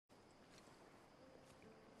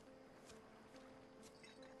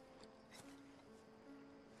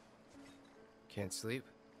Can't sleep?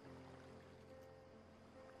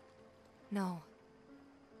 No.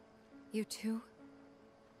 You too?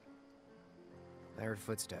 I heard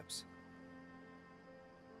footsteps.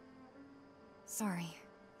 Sorry.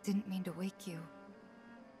 Didn't mean to wake you.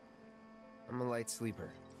 I'm a light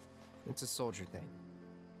sleeper. It's a soldier thing.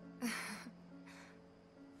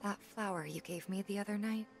 That flower you gave me the other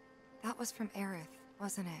night, that was from Aerith,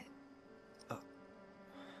 wasn't it?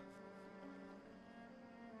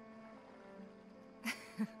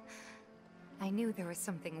 I knew there was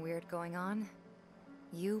something weird going on.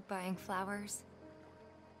 You buying flowers?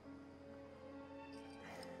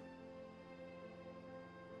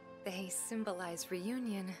 They symbolize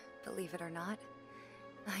reunion, believe it or not.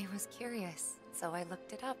 I was curious, so I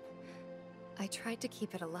looked it up. I tried to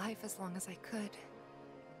keep it alive as long as I could.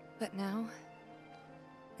 But now,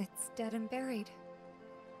 it's dead and buried.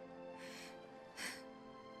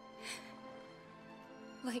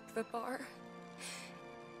 Like the bar,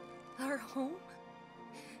 our home,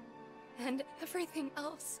 and everything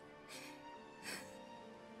else.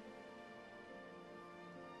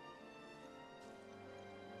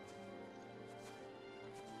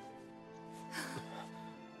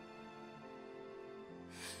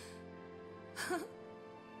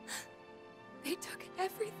 They took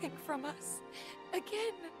everything from us.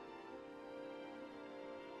 Again.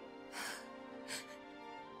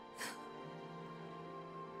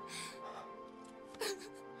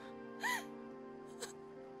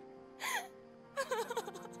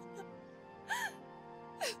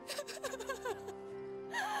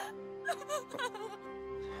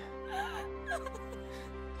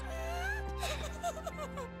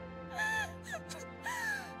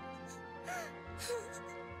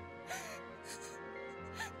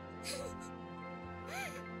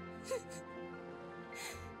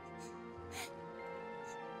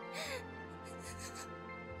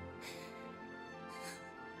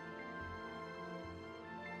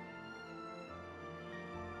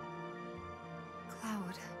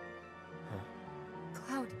 Cloud.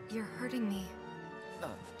 Cloud, you're hurting me.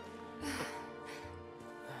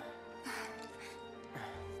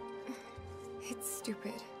 It's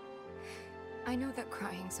stupid. I know that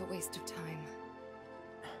crying's a waste of time.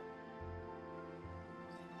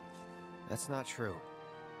 That's not true.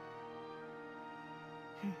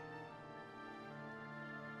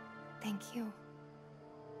 Thank you.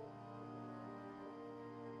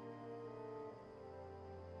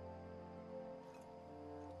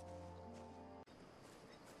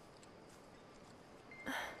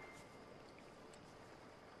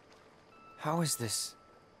 How is this?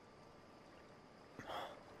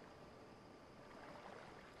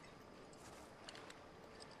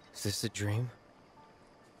 Is this a dream?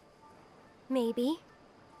 Maybe.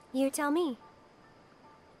 You tell me.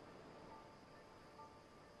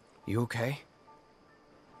 You okay?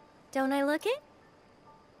 Don't I look it?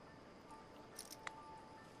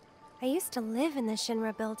 I used to live in the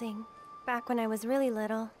Shinra building, back when I was really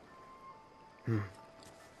little. Your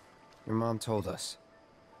mom told us.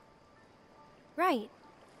 Right.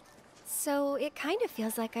 So it kind of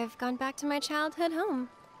feels like I've gone back to my childhood home,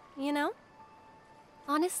 you know?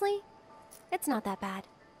 Honestly, it's not that bad.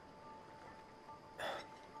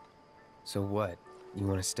 So what? You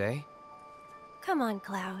want to stay? Come on,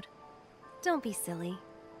 Cloud. Don't be silly.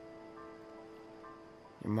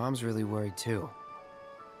 Your mom's really worried too.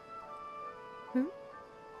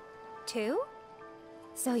 Two?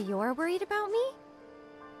 So you're worried about me?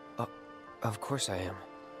 Of course I am.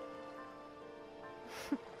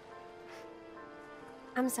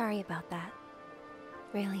 I'm sorry about that.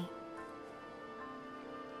 Really.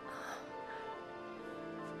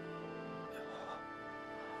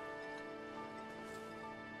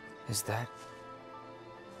 Is that...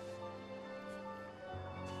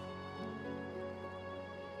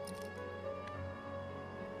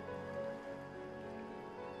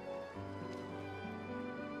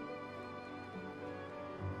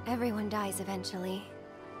 Everyone dies eventually.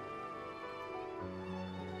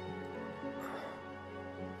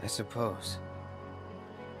 I suppose.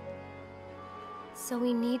 So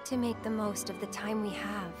we need to make the most of the time we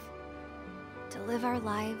have. To live our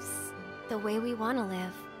lives the way we want to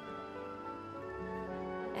live.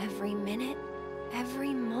 Every minute,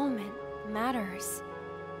 every moment matters.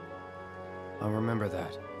 I'll remember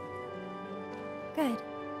that. Good.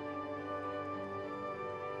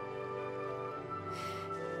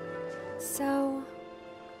 So...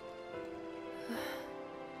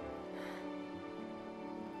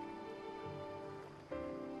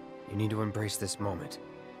 You need to embrace this moment.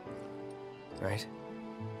 Right?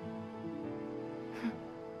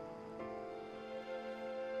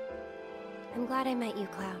 I'm glad I met you,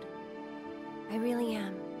 Cloud. I really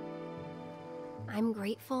am. I'm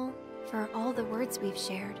grateful for all the words we've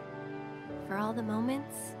shared, for all the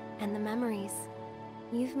moments and the memories.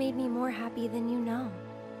 You've made me more happy than you know.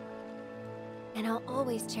 And I'll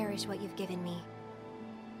always cherish what you've given me.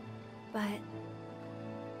 But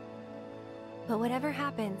whatever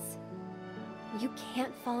happens, you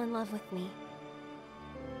can't fall in love with me.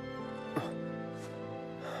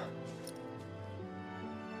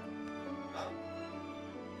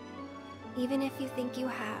 Even if you think you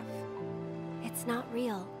have, it's not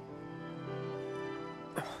real.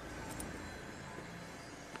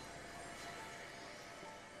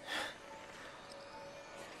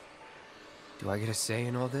 Do I get a say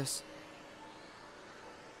in all this?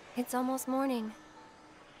 It's almost morning.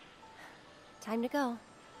 Time to go.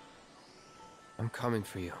 I'm coming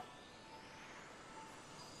for you.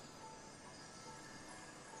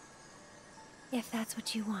 If that's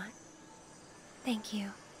what you want. Thank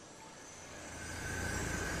you.